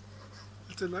like this.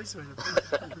 It's a nice way to put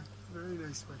it. Very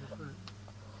nice way to put it.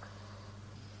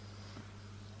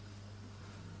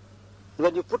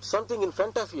 When you put something in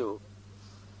front of you,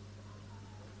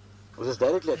 which is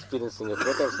directly experiencing a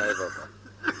photo of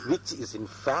Saipatham, which is in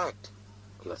fact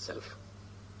yourself,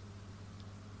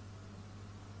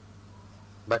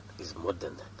 but is more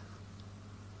than that.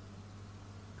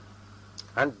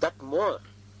 And that more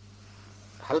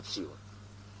helps you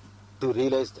to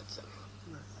realize that self.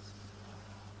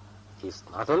 He is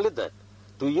not only that.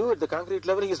 To you at the concrete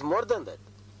level, he is more than that.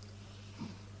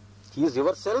 He is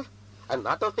yourself, and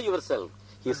not only yourself,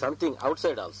 he is something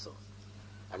outside also.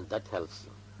 And that helps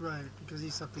you. Right, because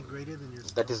he's something greater than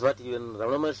yourself. That is what even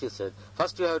Ramana Maharshi said.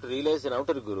 First you have to realize an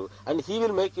outer guru, and he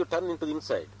will make you turn into the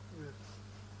inside.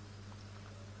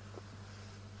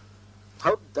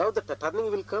 How the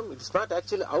turning will come? It is not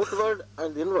actually outward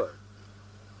and inward.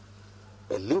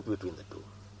 A link between the two.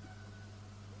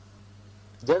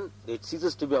 Then it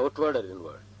ceases to be outward or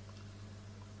inward.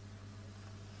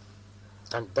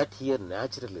 And that here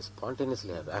naturally,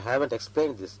 spontaneously happens. I haven't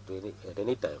explained this at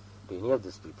any time to any of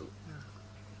these people. Yeah.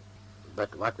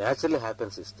 But what naturally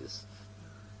happens is this.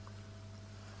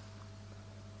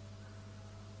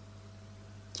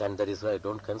 And that is why I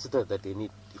don't consider that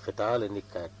if at all any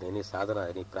sadhana,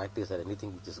 any practice or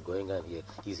anything which is going on here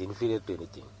is inferior to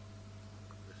anything.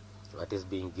 What is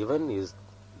being given is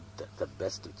the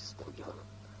best which is being given.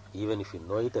 Even if you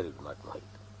know it or you do not know it.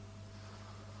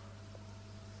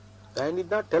 I need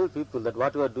not tell people that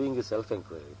what you are doing is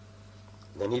self-inquiry.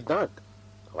 They need not.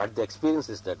 What the experience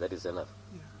is that is enough.